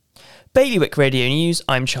Bailiwick Radio News,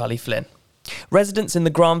 I'm Charlie Flynn. Residents in the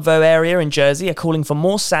Granvaux area in Jersey are calling for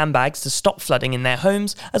more sandbags to stop flooding in their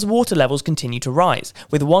homes as water levels continue to rise,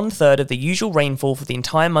 with 1/3 of the usual rainfall for the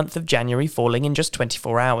entire month of January falling in just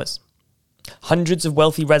 24 hours. Hundreds of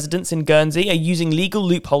wealthy residents in Guernsey are using legal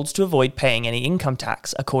loopholes to avoid paying any income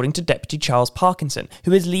tax, according to Deputy Charles Parkinson,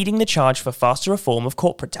 who is leading the charge for faster reform of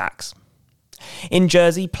corporate tax. In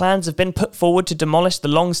Jersey, plans have been put forward to demolish the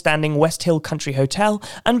long-standing West Hill Country Hotel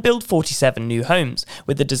and build 47 new homes,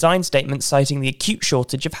 with the design statement citing the acute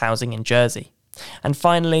shortage of housing in Jersey. And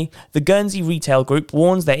finally, the Guernsey Retail Group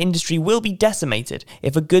warns their industry will be decimated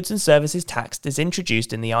if a goods and services tax is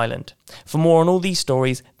introduced in the island. For more on all these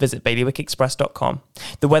stories, visit bailiwickexpress.com.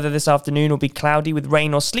 The weather this afternoon will be cloudy with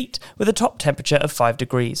rain or sleet, with a top temperature of 5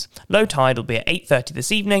 degrees. Low tide will be at 8:30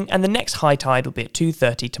 this evening, and the next high tide will be at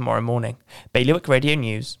 2:30 tomorrow morning. Bailiwick Radio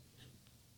News.